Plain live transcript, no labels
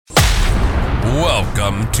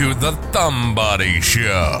Welcome to the Thumbody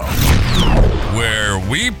Show, where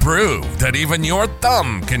we prove that even your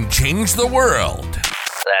thumb can change the world.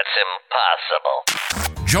 That's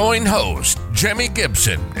impossible. Join host Jimi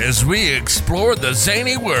Gibson as we explore the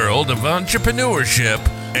zany world of entrepreneurship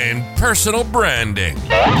and personal branding.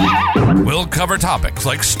 We'll cover topics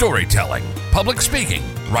like storytelling, public speaking,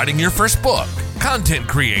 writing your first book, content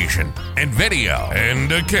creation, and video. And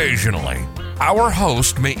occasionally, our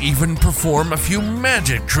host may even perform a few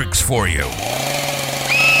magic tricks for you.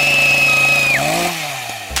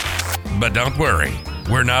 But don't worry,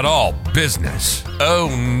 we're not all business. Oh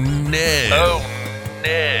no. Oh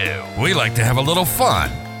no. We like to have a little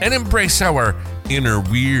fun and embrace our inner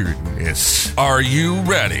weirdness. Are you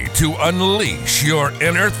ready to unleash your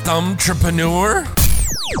inner thumbtrepreneur?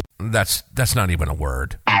 That's not even a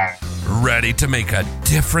word. Ready to make a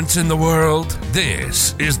difference in the world?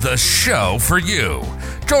 This is the show for you.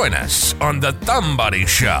 Join us on the Thumbody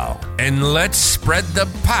Show and let's spread the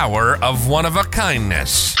power of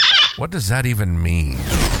one-of-a-kindness. What does that even mean?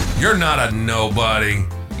 You're not a nobody.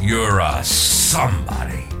 You're a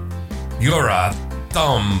somebody. You're a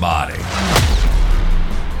Thumbody.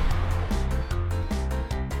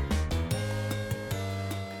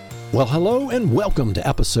 Well, hello and welcome to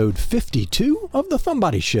episode 52 of the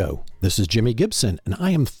Thumbody Show. This is Jimi Gibson, and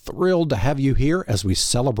I am thrilled to have you here as we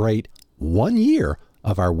celebrate 1 year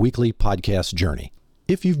of our weekly podcast journey.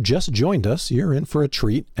 If you've just joined us, you're in for a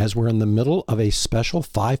treat as we're in the middle of a special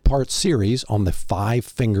 5-part series on the 5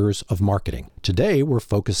 fingers of marketing. Today, we're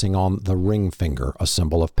focusing on the ring finger, a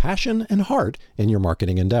symbol of passion and heart in your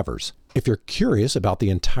marketing endeavors. If you're curious about the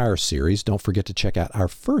entire series, don't forget to check out our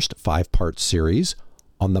first 5-part series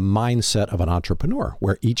on the mindset of an entrepreneur,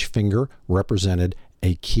 where each finger represented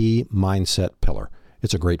a key mindset pillar.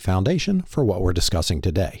 It's a great foundation for what we're discussing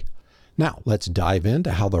today. Now, let's dive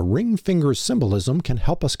into how the ring finger symbolism can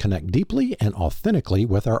help us connect deeply and authentically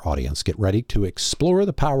with our audience. Get ready to explore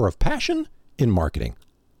the power of passion in marketing.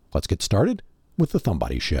 Let's get started with the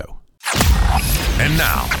Thumbody Show. And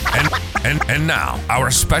now, and now,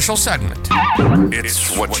 our special segment.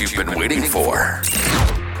 It's what you've been waiting for.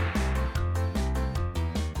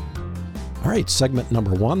 All right, segment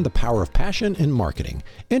number 1, the power of passion in marketing.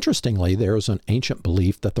 Interestingly, there is an ancient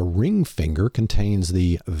belief that the ring finger contains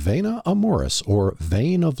the vena amoris, or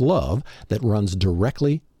vein of love, that runs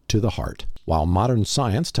directly to the heart. While modern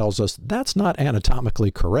science tells us that's not anatomically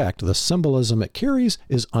correct, the symbolism it carries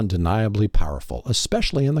is undeniably powerful,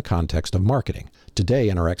 especially in the context of marketing. Today,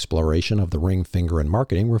 in our exploration of the ring finger in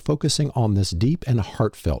marketing, we're focusing on this deep and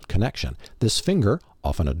heartfelt connection. This finger,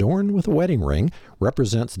 often adorned with a wedding ring,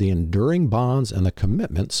 represents the enduring bonds and the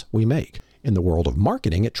commitments we make. In the world of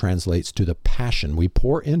marketing, it translates to the passion we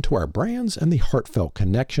pour into our brands and the heartfelt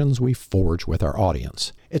connections we forge with our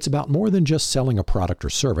audience. It's about more than just selling a product or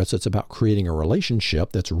service. It's about creating a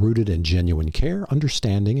relationship that's rooted in genuine care,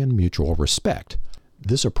 understanding, and mutual respect.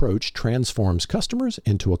 This approach transforms customers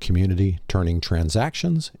into a community, turning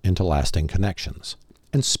transactions into lasting connections.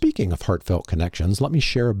 And speaking of heartfelt connections, let me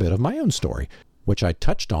share a bit of my own story, which I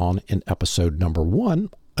touched on in episode number 1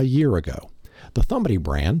 a year ago. The Thumbody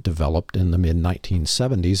brand, developed in the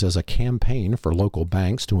mid-1970s as a campaign for local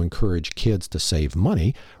banks to encourage kids to save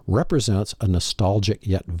money, represents a nostalgic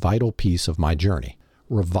yet vital piece of my journey.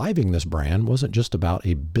 Reviving this brand wasn't just about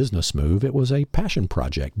a business move, it was a passion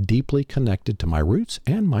project deeply connected to my roots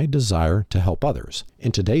and my desire to help others.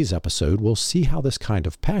 In today's episode, we'll see how this kind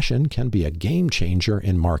of passion can be a game changer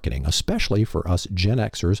in marketing, especially for us Gen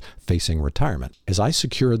Xers facing retirement. As I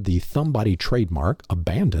secured the Thumbody trademark,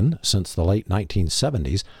 abandoned since the late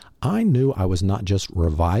 1970s, I knew I was not just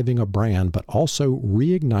reviving a brand, but also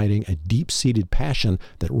reigniting a deep-seated passion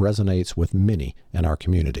that resonates with many in our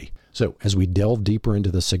community. So as we delve deeper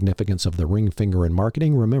into the significance of the ring finger in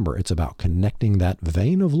marketing, remember, it's about connecting that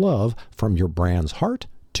vein of love from your brand's heart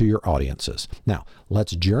to your audiences. Now,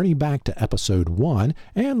 let's journey back to episode 1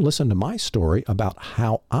 and listen to my story about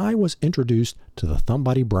how I was introduced to the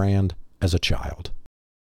Thumbody brand as a child.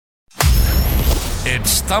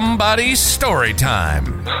 It's Thumbody story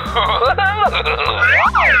time.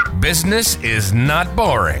 Business is not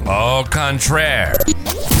boring. Au contraire.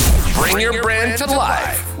 Bring your brand to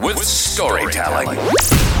life with storytelling.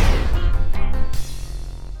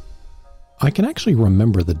 I can actually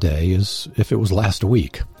remember the day as if it was last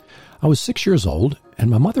week. I was 6 years old, and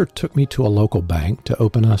my mother took me to a local bank to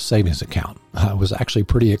open a savings account. I was actually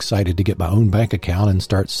pretty excited to get my own bank account and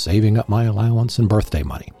start saving up my allowance and birthday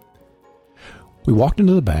money. We walked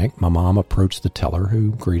into the bank. My mom approached the teller,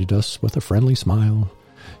 who greeted us with a friendly smile.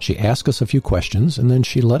 She asked us a few questions, and then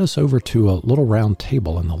she led us over to a little round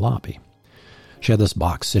table in the lobby. She had this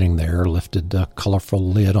box sitting there, lifted the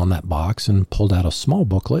colorful lid on that box, and pulled out a small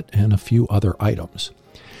booklet and a few other items.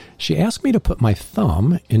 She asked me to put my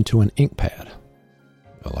thumb into an ink pad.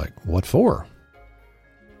 Like, what for?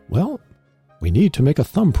 Well, we need to make a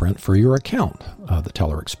thumbprint for your account, the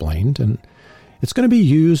teller explained, and it's going to be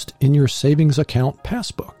used in your savings account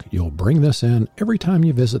passbook. You'll bring this in every time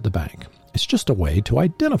you visit the bank. It's just a way to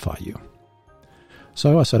identify you.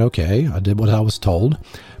 So I said, okay, I did what I was told,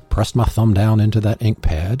 pressed my thumb down into that ink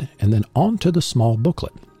pad, and then onto the small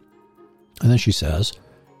booklet. And then she says,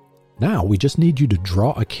 now we just need you to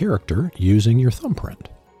draw a character using your thumbprint.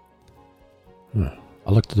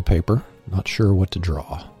 I looked at the paper, not sure what to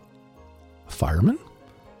draw. A fireman?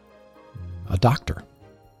 A doctor?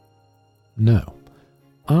 No,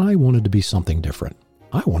 I wanted to be something different.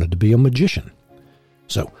 I wanted to be a magician.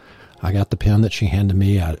 So I got the pen that she handed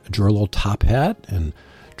me. I drew a little top hat and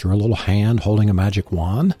drew a little hand holding a magic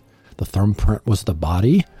wand. The thumbprint was the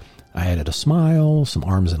body. I added a smile, some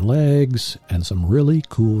arms and legs, and some really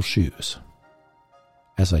cool shoes.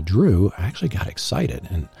 As I drew, I actually got excited,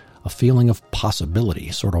 and a feeling of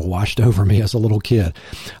possibility sort of washed over me as a little kid.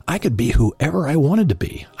 I could be whoever I wanted to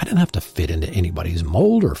be. I didn't have to fit into anybody's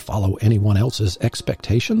mold or follow anyone else's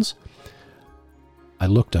expectations. I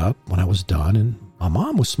looked up when I was done, and my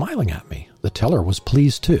mom was smiling at me. The teller was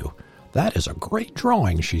pleased too. That is a great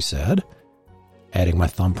drawing, she said, adding my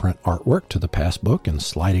thumbprint artwork to the passbook and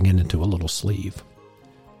sliding it into a little sleeve.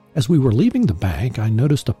 As we were leaving the bank, I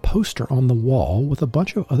noticed a poster on the wall with a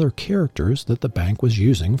bunch of other characters that the bank was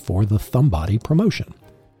using for the Thumbody promotion.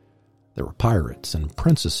 There were pirates and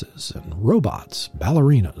princesses and robots,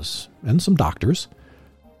 ballerinas, and some doctors,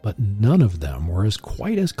 but none of them were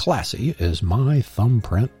quite as classy as my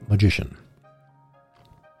thumbprint magician.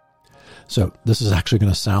 So this is actually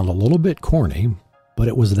going to sound a little bit corny, but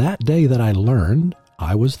it was that day that I learned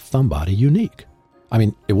I was Thumbody unique. I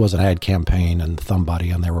mean, it was an ad campaign and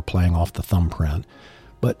Thumbody, and they were playing off the thumbprint,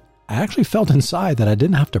 but I actually felt inside that I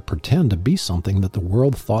didn't have to pretend to be something that the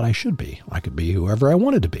world thought I should be. I could be whoever I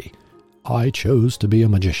wanted to be. I chose to be a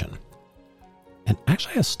magician. And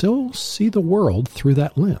actually, I still see the world through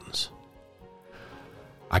that lens.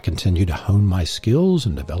 I continue to hone my skills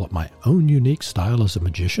and develop my own unique style as a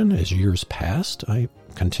magician. As years passed, I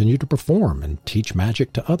continue to perform and teach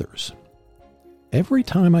magic to others. Every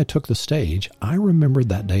time I took the stage, I remembered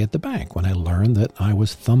that day at the bank when I learned that I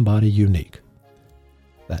was Thumbody unique.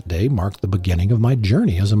 That day marked the beginning of my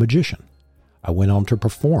journey as a magician. I went on to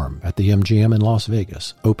perform at the MGM in Las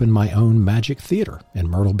Vegas, opened my own magic theater in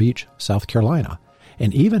Myrtle Beach, South Carolina,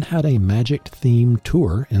 and even had a magic-themed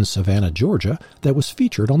tour in Savannah, Georgia that was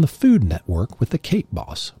featured on the Food Network with the Cake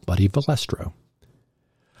Boss, Buddy Valestro.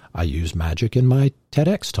 I use magic in my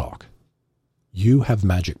TEDx talk. You have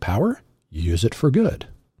magic power? Use it for good.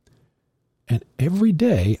 And every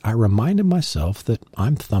day I reminded myself that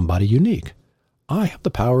I'm Thumbody unique. I have the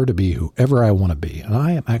power to be whoever I want to be, and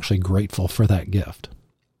I am actually grateful for that gift.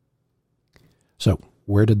 So,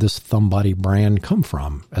 where did this Thumbody brand come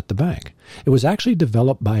from at the bank? It was actually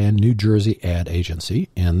developed by a New Jersey ad agency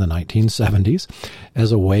in the 1970s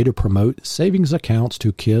as a way to promote savings accounts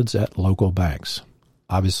to kids at local banks.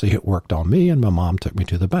 Obviously, it worked on me, and my mom took me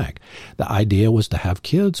to the bank. The idea was to have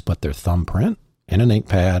kids put their thumbprint in an ink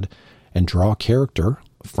pad and draw a character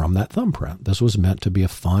from that thumbprint. This was meant to be a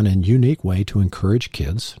fun and unique way to encourage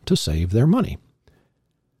kids to save their money.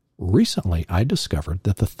 Recently, I discovered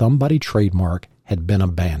that the Thumbody trademark had been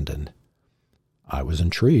abandoned. I was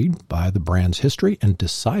intrigued by the brand's history and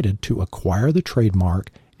decided to acquire the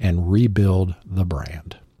trademark and rebuild the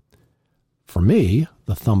brand. For me,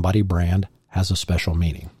 the Thumbody brand has a special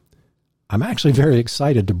meaning. I'm actually very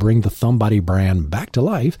excited to bring the Thumbody brand back to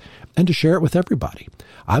life and to share it with everybody.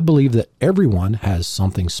 I believe that everyone has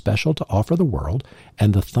something special to offer the world,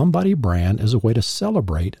 and the Thumbody brand is a way to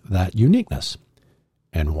celebrate that uniqueness.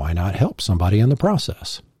 And why not help somebody in the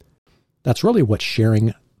process? That's really what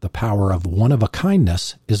sharing the power of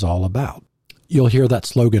one-of-a-kindness is all about. You'll hear that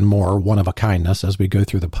slogan more, one-of-a-kindness, as we go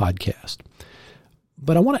through the podcast.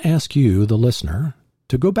 But I want to ask you, the listener,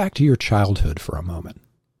 to go back to your childhood for a moment.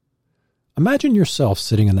 Imagine yourself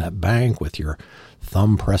sitting in that bank with your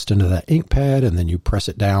thumb pressed into that ink pad, and then you press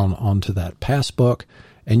it down onto that passbook,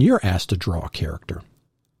 and you're asked to draw a character.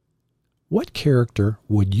 What character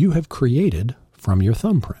would you have created from your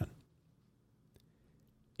thumbprint?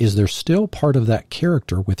 Is there still part of that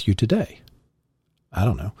character with you today? I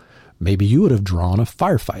don't know. Maybe you would have drawn a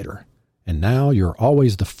firefighter, and now you're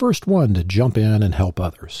always the first one to jump in and help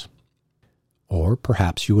others. Or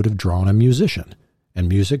perhaps you would have drawn a musician, and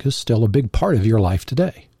music is still a big part of your life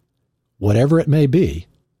today. Whatever it may be,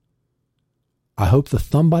 I hope the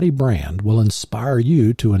Thumbody brand will inspire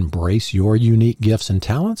you to embrace your unique gifts and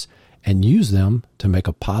talents and use them to make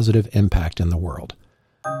a positive impact in the world.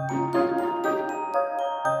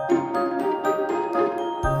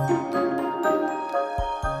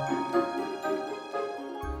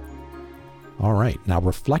 All right, now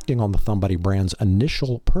reflecting on the Thumbody brand's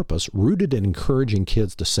initial purpose, rooted in encouraging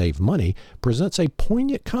kids to save money, presents a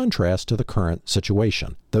poignant contrast to the current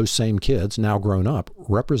situation. Those same kids, now grown up,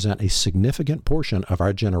 represent a significant portion of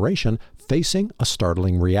our generation facing a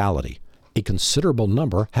startling reality. A considerable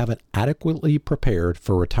number haven't adequately prepared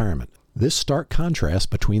for retirement. This stark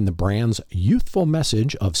contrast between the brand's youthful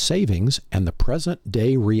message of savings and the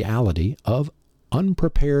present-day reality of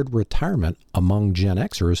unprepared retirement among Gen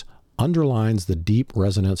Xers underlines the deep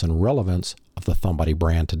resonance and relevance of the Thumbody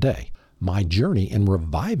brand today. My journey in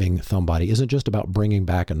reviving Thumbody isn't just about bringing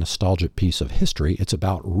back a nostalgic piece of history, it's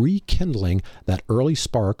about rekindling that early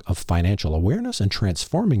spark of financial awareness and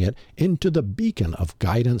transforming it into the beacon of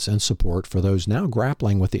guidance and support for those now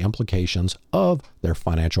grappling with the implications of their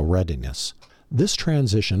financial readiness. This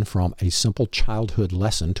transition from a simple childhood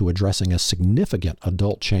lesson to addressing a significant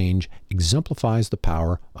adult change exemplifies the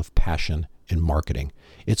power of passion in marketing.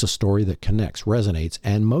 It's a story that connects, resonates,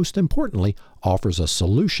 and most importantly, offers a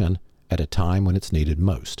solution at a time when it's needed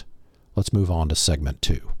most. Let's move on to segment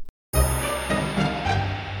 2.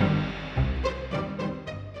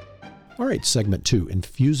 All right, segment 2,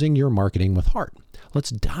 infusing your marketing with heart.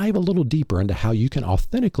 Let's dive a little deeper into how you can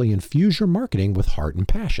authentically infuse your marketing with heart and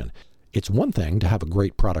passion. It's one thing to have a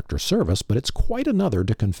great product or service, but it's quite another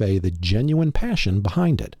to convey the genuine passion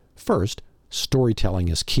behind it. First, storytelling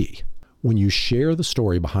is key. When you share the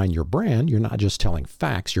story behind your brand, you're not just telling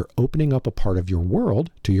facts, you're opening up a part of your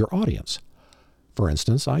world to your audience. For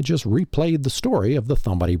instance, I just replayed the story of the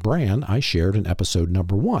Thumbody brand I shared in episode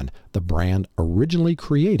number 1. The brand, originally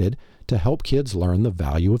created to help kids learn the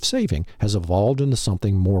value of saving, has evolved into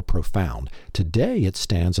something more profound. Today, it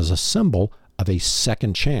stands as a symbol of a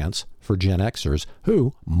second chance for Gen Xers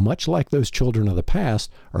who, much like those children of the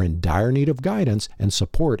past, are in dire need of guidance and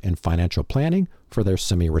support in financial planning for their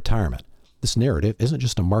semi-retirement. This narrative isn't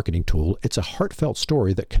just a marketing tool, it's a heartfelt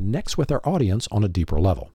story that connects with our audience on a deeper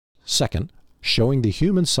level. Second, showing the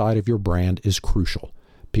human side of your brand is crucial.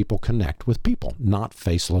 People connect with people, not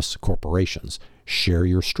faceless corporations. Share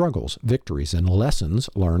your struggles, victories, and lessons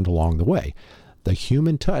learned along the way. The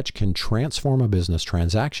human touch can transform a business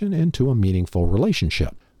transaction into a meaningful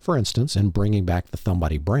relationship. For instance, in bringing back the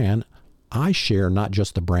Thumbody brand, I share not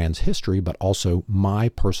just the brand's history, but also my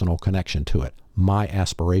personal connection to it, my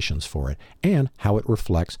aspirations for it, and how it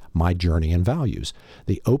reflects my journey and values.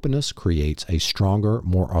 The openness creates a stronger,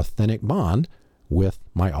 more authentic bond with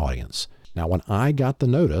my audience. Now, when I got the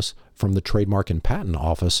notice from the Trademark and Patent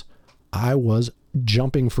Office, I was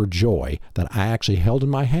jumping for joy that I actually held in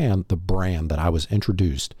my hand the brand that I was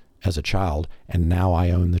introduced as a child, and now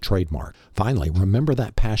I own the trademark. Finally, remember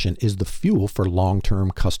that passion is the fuel for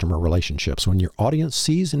long-term customer relationships. When your audience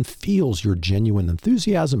sees and feels your genuine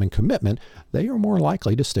enthusiasm and commitment, they are more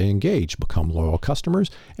likely to stay engaged, become loyal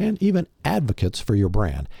customers, and even advocates for your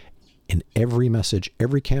brand. In every message,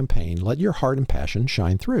 every campaign, let your heart and passion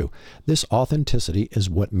shine through. This authenticity is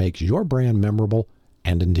what makes your brand memorable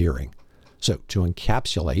and endearing. So, to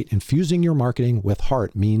encapsulate, infusing your marketing with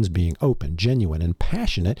heart means being open, genuine, and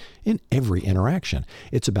passionate in every interaction.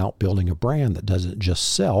 It's about building a brand that doesn't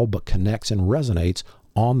just sell, but connects and resonates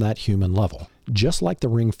on that human level. Just like the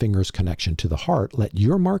ring finger's connection to the heart, let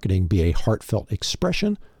your marketing be a heartfelt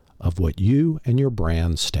expression of what you and your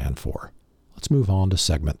brand stand for. Let's move on to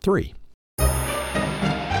segment 3.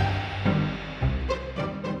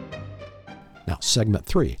 Now, segment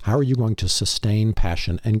 3, how are you going to sustain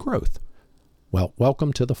passion and growth? Well,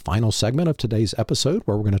 welcome to the final segment of today's episode,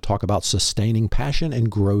 where we're going to talk about sustaining passion and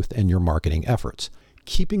growth in your marketing efforts.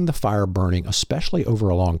 Keeping the fire burning, especially over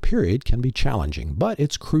a long period, can be challenging, but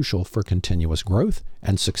it's crucial for continuous growth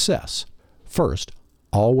and success. First,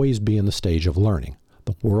 always be in the stage of learning.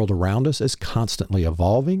 The world around us is constantly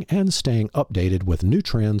evolving, and staying updated with new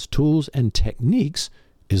trends, tools, and techniques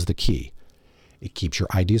is the key. It keeps your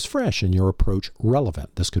ideas fresh and your approach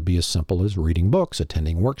relevant. This could be as simple as reading books,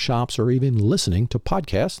 attending workshops, or even listening to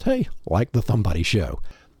podcasts, like the Thumbody Show.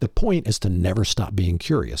 The point is to never stop being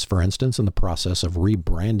curious. For instance, in the process of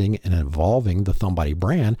rebranding and evolving the Thumbody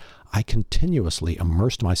brand, I continuously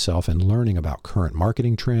immersed myself in learning about current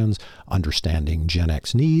marketing trends, understanding Gen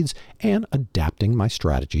X needs, and adapting my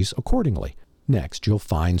strategies accordingly. Next, you'll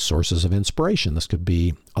find sources of inspiration. This could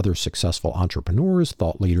be other successful entrepreneurs,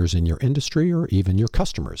 thought leaders in your industry, or even your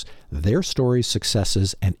customers. Their stories,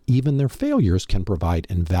 successes, and even their failures can provide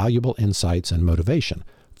invaluable insights and motivation.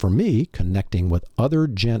 For me, connecting with other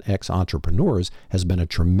Gen X entrepreneurs has been a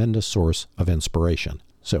tremendous source of inspiration.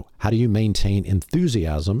 So, how do you maintain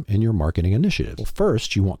enthusiasm in your marketing initiative? Well,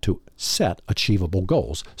 first, you want to set achievable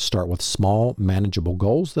goals. Start with small, manageable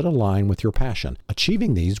goals that align with your passion.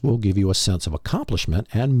 Achieving these will give you a sense of accomplishment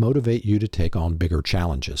and motivate you to take on bigger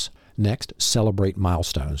challenges. Next, celebrate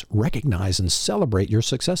milestones. Recognize and celebrate your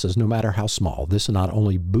successes, no matter how small. This not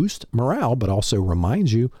only boosts morale, but also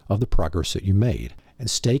reminds you of the progress that you made. And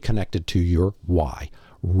stay connected to your why.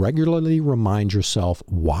 Regularly remind yourself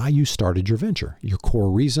why you started your venture. Your core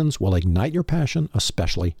reasons will ignite your passion,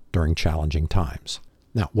 especially during challenging times.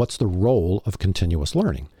 Now, what's the role of continuous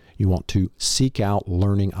learning? You want to seek out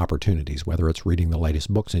learning opportunities, whether it's reading the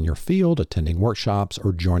latest books in your field, attending workshops,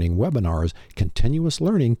 or joining webinars. Continuous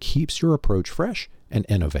learning keeps your approach fresh and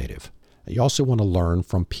innovative. You also want to learn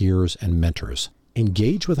from peers and mentors.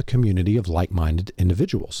 Engage with a community of like-minded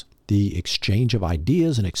individuals. The exchange of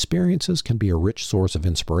ideas and experiences can be a rich source of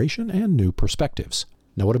inspiration and new perspectives.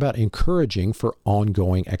 Now, what about encouraging for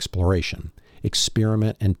ongoing exploration?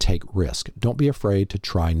 Experiment and take risk. Don't be afraid to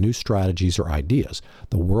try new strategies or ideas.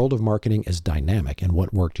 The world of marketing is dynamic, and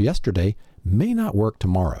what worked yesterday may not work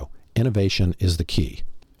tomorrow. Innovation is the key.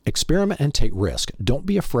 Experiment and take risk. Don't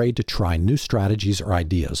be afraid to try new strategies or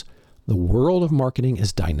ideas. The world of marketing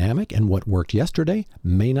is dynamic, and what worked yesterday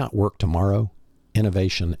may not work tomorrow.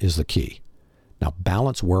 Innovation is the key. Now,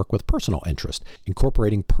 balance work with personal interest.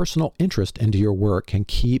 Incorporating personal interest into your work can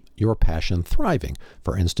keep your passion thriving.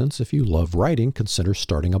 For instance, if you love writing, consider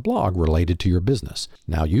starting a blog related to your business.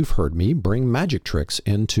 Now, you've heard me bring magic tricks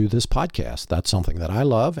into this podcast. That's something that I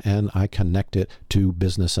love, and I connect it to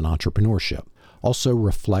business and entrepreneurship. Also,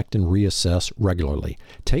 reflect and reassess regularly.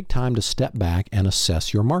 Take time to step back and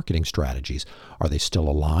assess your marketing strategies. Are they still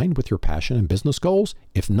aligned with your passion and business goals?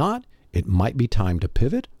 If not, it might be time to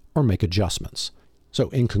pivot or make adjustments. So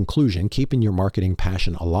in conclusion, keeping your marketing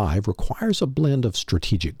passion alive requires a blend of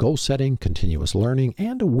strategic goal setting, continuous learning,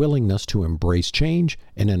 and a willingness to embrace change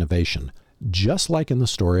and innovation. Just like in the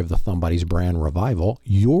story of the Thumbody's brand revival,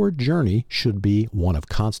 your journey should be one of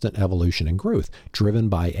constant evolution and growth, driven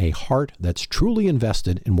by a heart that's truly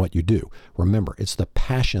invested in what you do. Remember, it's the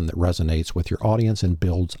passion that resonates with your audience and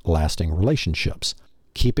builds lasting relationships.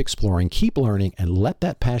 Keep exploring, keep learning, and let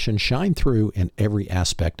that passion shine through in every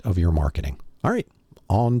aspect of your marketing. All right,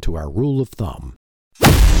 on to our rule of thumb.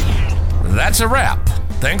 That's a wrap.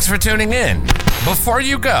 Thanks for tuning in. Before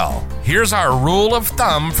you go, here's our rule of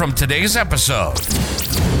thumb from today's episode.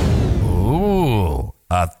 Ooh,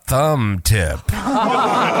 a thumb tip.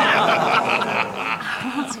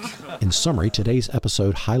 In summary, today's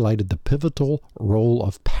episode highlighted the pivotal role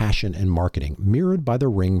of passion in marketing, mirrored by the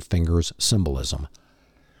ring finger's symbolism.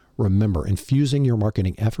 Remember, infusing your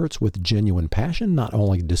marketing efforts with genuine passion not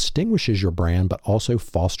only distinguishes your brand, but also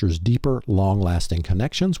fosters deeper, long-lasting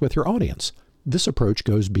connections with your audience. This approach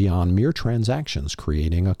goes beyond mere transactions,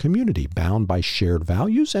 creating a community bound by shared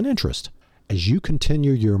values and interest. As you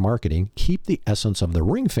continue your marketing, keep the essence of the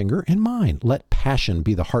ring finger in mind. Let passion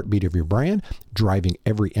be the heartbeat of your brand, driving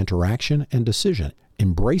every interaction and decision.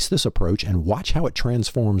 Embrace this approach and watch how it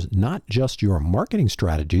transforms not just your marketing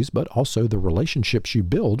strategies, but also the relationships you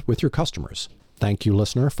build with your customers. Thank you,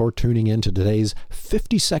 listener, for tuning in to today's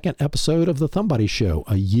 52nd episode of The Thumbody Show,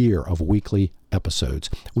 a year of weekly episodes.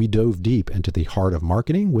 We dove deep into the heart of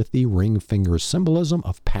marketing with the ring finger symbolism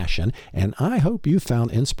of passion, and I hope you found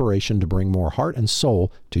inspiration to bring more heart and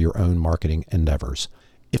soul to your own marketing endeavors.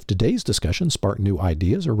 If today's discussion sparked new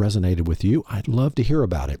ideas or resonated with you, I'd love to hear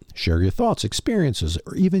about it. Share your thoughts, experiences,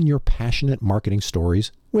 or even your passionate marketing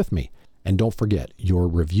stories with me. And don't forget, your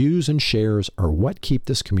reviews and shares are what keep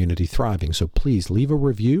this community thriving. So please leave a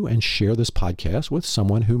review and share this podcast with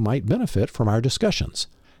someone who might benefit from our discussions.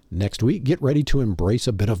 Next week, get ready to embrace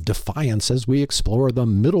a bit of defiance as we explore the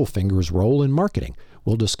middle finger's role in marketing.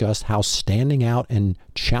 We'll discuss how standing out and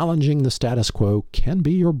challenging the status quo can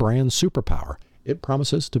be your brand's superpower. It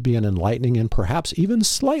promises to be an enlightening and perhaps even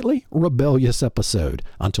slightly rebellious episode.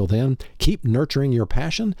 Until then, keep nurturing your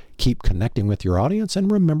passion, keep connecting with your audience,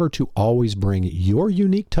 and remember to always bring your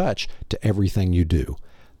unique touch to everything you do.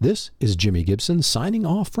 This is Jimi Gibson signing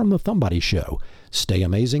off from The Thumbody Show. Stay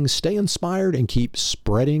amazing, stay inspired, and keep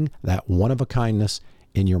spreading that one-of-a-kindness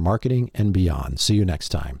in your marketing and beyond. See you next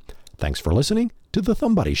time. Thanks for listening to The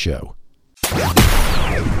Thumbody Show.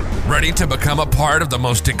 Ready to become a part of the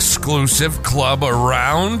most exclusive club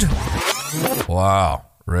around? Wow,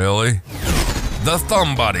 really? The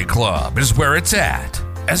Thumbody Club is where it's at.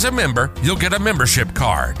 As a member, you'll get a membership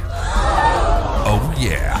card. Oh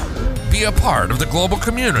yeah, be a part of the global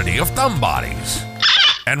community of Thumbodies.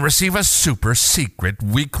 and receive a super secret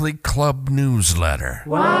weekly club newsletter.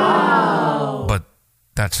 Wow! But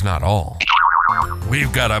that's not all.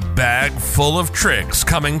 We've got a bag full of tricks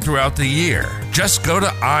coming throughout the year. Just go to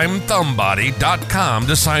I'mThumbody.com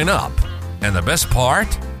to sign up. And the best part?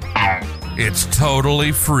 It's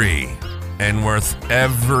totally free and worth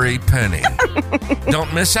every penny.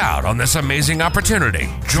 Don't miss out on this amazing opportunity.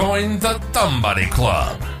 Join the Thumbody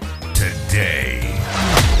Club.